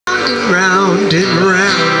and round and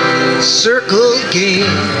round, circle game.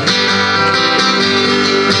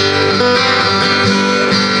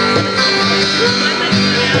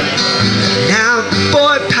 Now the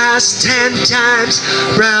boy passed 10 times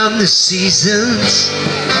round the seasons.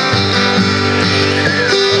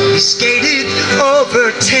 He skated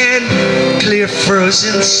over 10 clear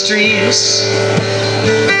frozen streams.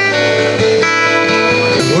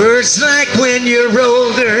 Words like when you're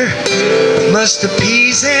older must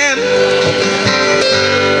appease him,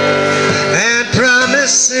 and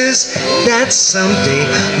promises that someday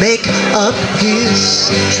make up his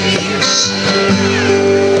dreams.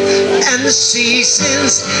 And the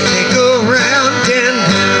seasons, they go round and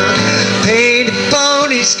round, painted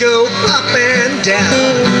ponies go up and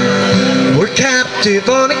down. We're captive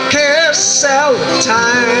on a carousel of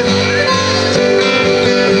time.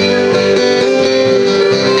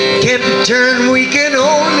 Can't return, we can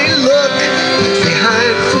only look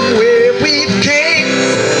behind from where we came,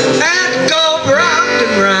 and go round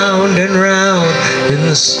and round and round in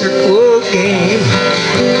the circle game.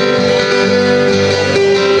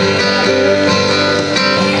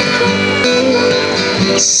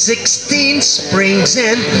 16 springs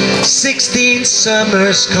and 16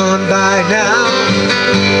 summers gone by now.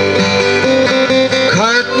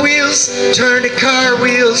 Cartwheels turn to car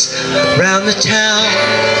wheels round the town.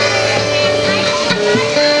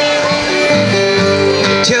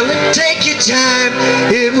 Tell him, take your time,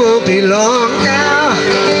 it won't be long now,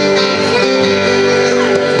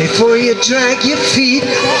 before you drag your feet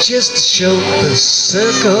just to show the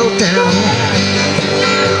circle down.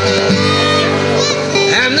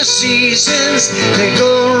 And the seasons, they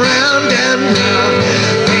go round and round,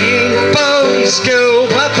 painted ponies go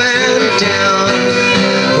up and down.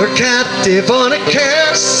 We're captive on a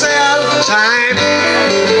carousel of time.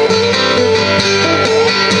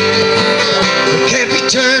 We can't be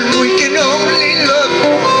turned, we can only look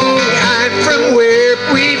behind from where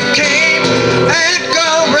we've came, and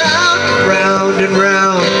go round, round and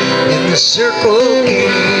round in the circle